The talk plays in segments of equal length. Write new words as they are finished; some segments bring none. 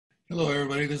Hello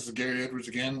everybody, this is Gary Edwards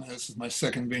again. This is my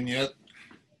second vignette.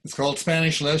 It's called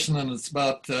Spanish Lesson, and it's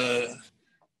about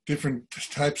different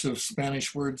types of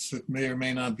Spanish words that may or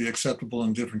may not be acceptable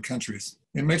in different countries.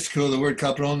 In Mexico, the word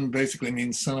capron basically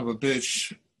means son of a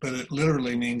bitch, but it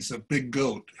literally means a big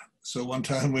goat. So one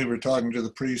time we were talking to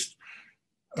the priest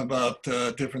about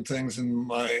different things, and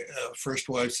my first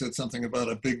wife said something about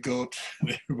a big goat,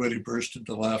 and everybody burst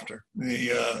into laughter.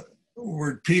 The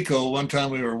word pico, one time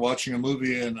we were watching a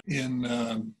movie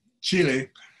in Chile,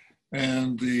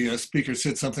 and the speaker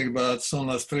said something about son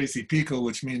las tres y pico,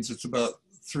 which means it's about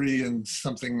 3 and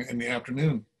something in the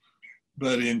afternoon.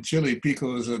 But in Chile,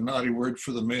 pico is a naughty word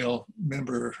for the male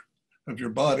member of your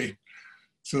body.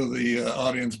 So the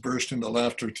audience burst into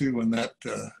laughter too when that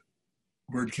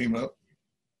word came up.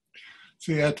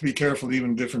 So you have to be careful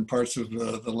even in different parts of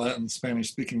the Latin Spanish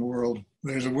speaking world.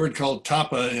 There's a word called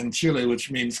tapa in Chile, which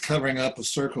means covering up a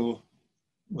circle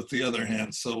with the other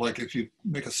hand. So like if you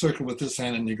make a circle with this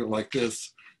hand and you go like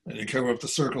this and you cover up the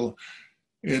circle,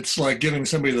 it's like giving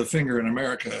somebody the finger in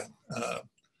America,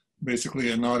 basically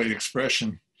a naughty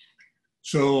expression.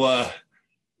 So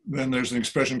then there's an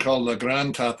expression called la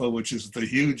gran tapa, which is the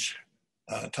huge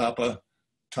tapa.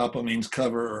 Tapa means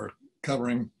cover or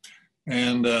covering.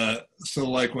 And so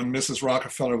like when Mrs.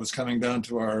 Rockefeller was coming down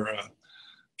to our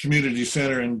community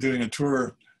center and doing a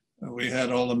tour, we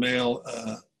had all the male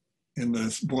in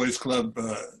the boys club,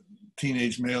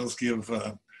 teenage males give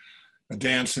a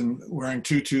dance and wearing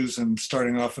tutus and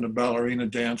starting off in a ballerina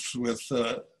dance with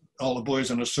all the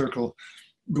boys in a circle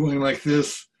going like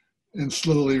this and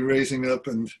slowly raising up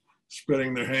and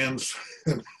spreading their hands.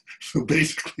 So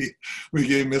basically we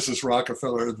gave Mrs.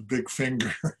 Rockefeller the big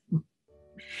finger.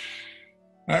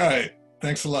 All right,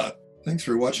 thanks a lot. Thanks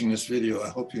for watching this video. I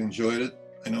hope you enjoyed it.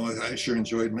 I know I sure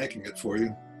enjoyed making it for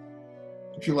you.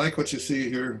 If you like what you see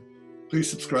here, please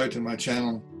subscribe to my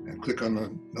channel and click on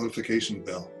the notification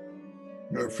bell.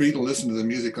 You're free to listen to the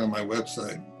music on my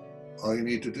website. All you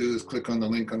need to do is click on the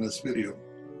link on this video.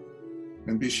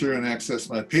 And be sure and access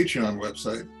my Patreon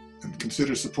website and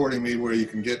consider supporting me where you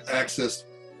can get access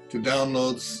to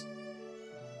downloads,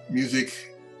 music,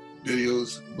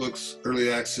 videos, books,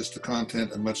 early access to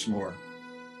content, and much more.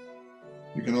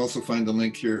 You can also find the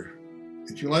link here.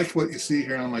 If you like what you see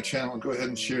here on my channel, go ahead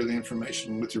and share the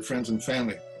information with your friends and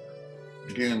family.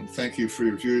 Again, thank you for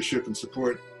your viewership and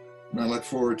support, and I look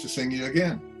forward to seeing you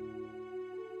again.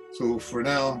 So for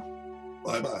now,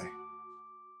 bye-bye.